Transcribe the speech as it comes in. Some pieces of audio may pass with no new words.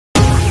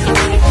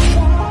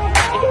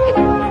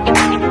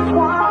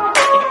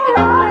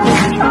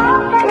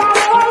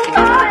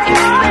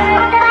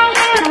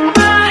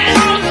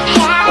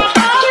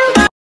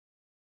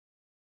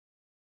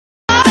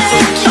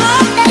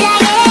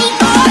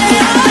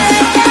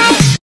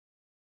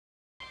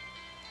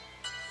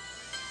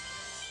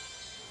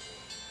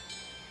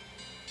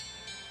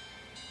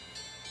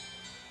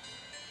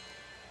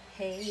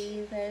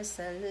Just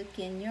a look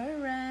in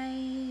your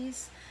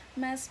eyes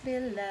must be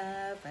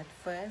love at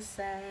first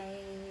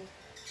sight.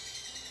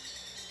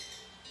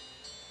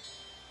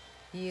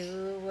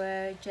 You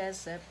were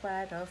just a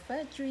part of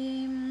a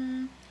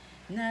dream,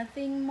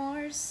 nothing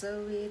more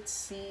so it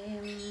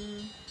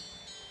seemed.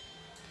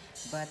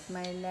 But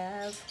my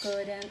love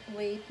couldn't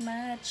wait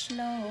much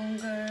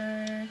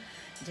longer.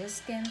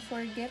 Just can't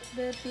forget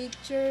the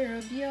picture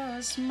of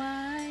your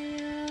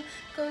smile.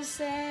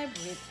 'Cause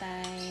every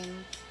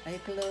time I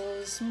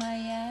close my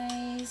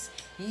eyes,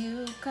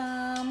 you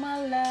come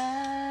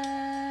alive.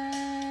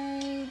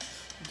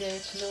 The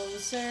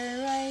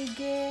closer I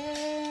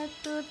get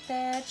to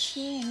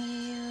touching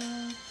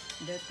you,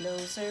 the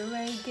closer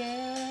I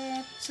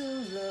get to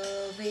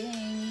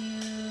loving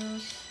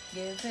you.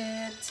 Give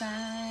it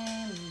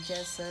time,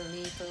 just a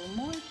little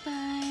more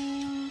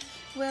time.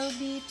 We'll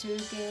be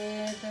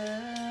together.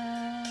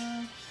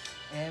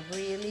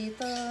 Every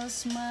little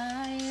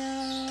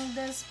smile,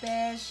 the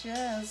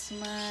special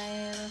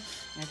smile,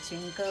 a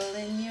twinkle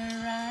in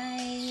your eye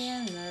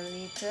in a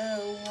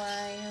little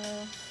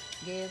while.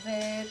 Give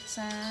it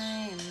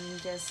time,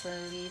 just a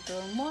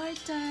little more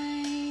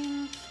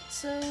time,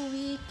 so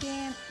we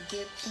can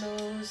get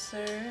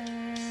closer,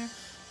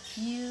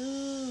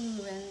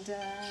 you and I.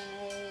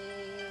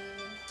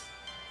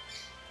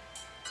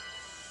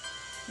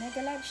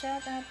 Mega live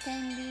shout out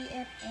Candy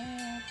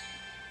FF.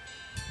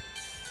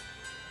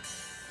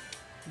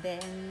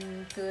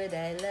 Then could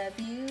I love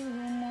you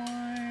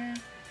more,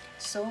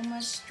 so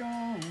much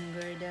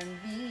stronger than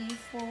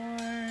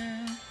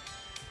before?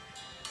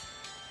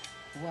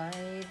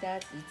 Why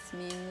that it's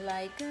mean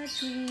like a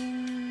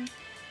dream,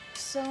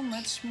 so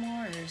much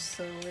more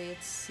so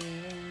it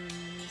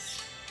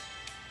seems.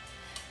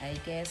 I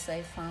guess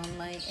I found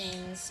my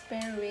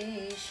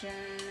inspiration.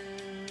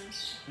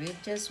 With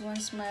just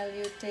one smile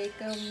you take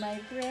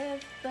my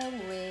breath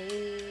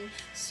away.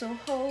 So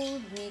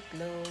hold me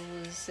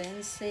close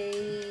and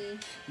say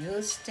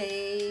you'll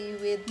stay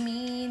with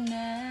me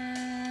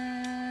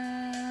now.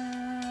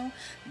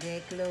 The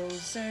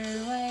closer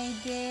I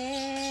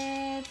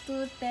get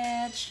to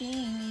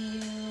touching you,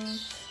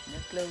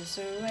 the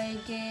closer I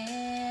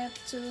get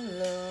to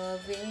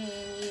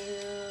loving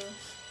you.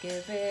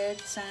 Give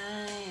it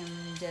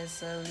time,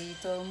 just a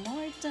little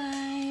more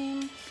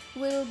time.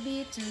 We'll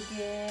be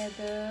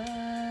together.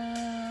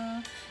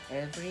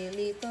 Every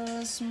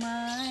little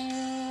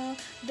smile,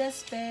 the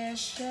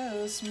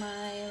special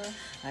smile,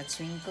 a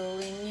twinkle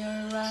in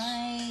your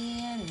eye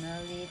in a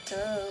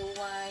little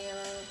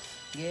while.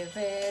 Give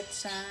it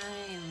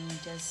time,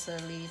 just a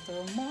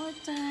little more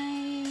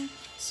time,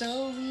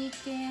 so we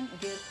can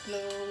get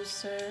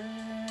closer,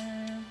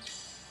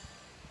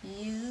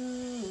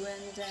 you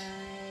and I.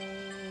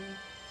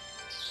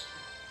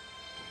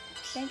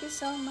 Thank you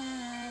so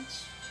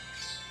much.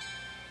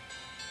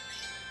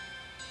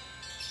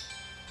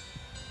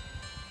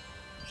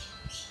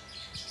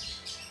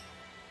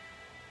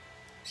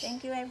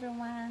 Thank you,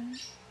 everyone.